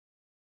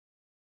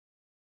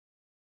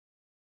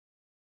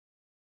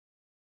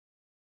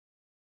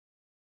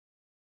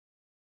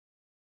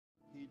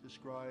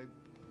describe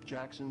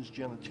Jackson's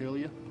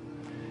genitalia.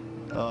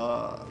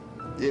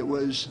 It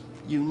was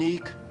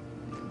unique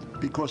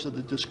because of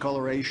the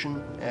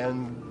discoloration,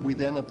 and we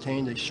then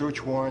obtained a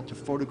search warrant to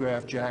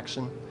photograph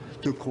Jackson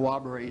to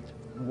corroborate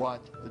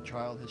what the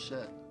child has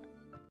said.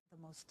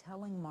 The most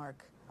telling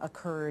mark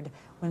occurred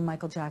when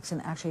Michael Jackson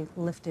actually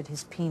lifted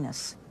his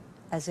penis,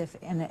 as if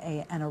in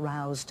an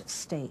aroused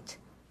state.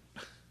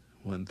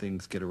 When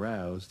things get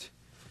aroused,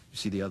 you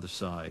see the other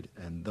side,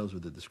 and those were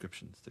the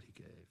descriptions that he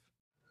gave.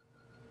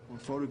 In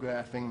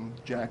photographing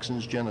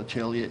Jackson's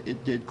genitalia,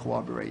 it did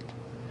corroborate.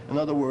 In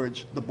other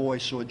words, the boy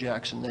saw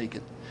Jackson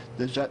naked.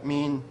 Does that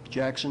mean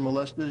Jackson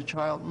molested a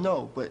child?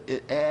 No, but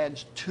it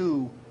adds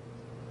to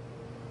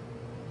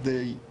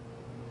the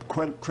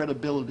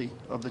credibility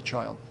of the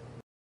child.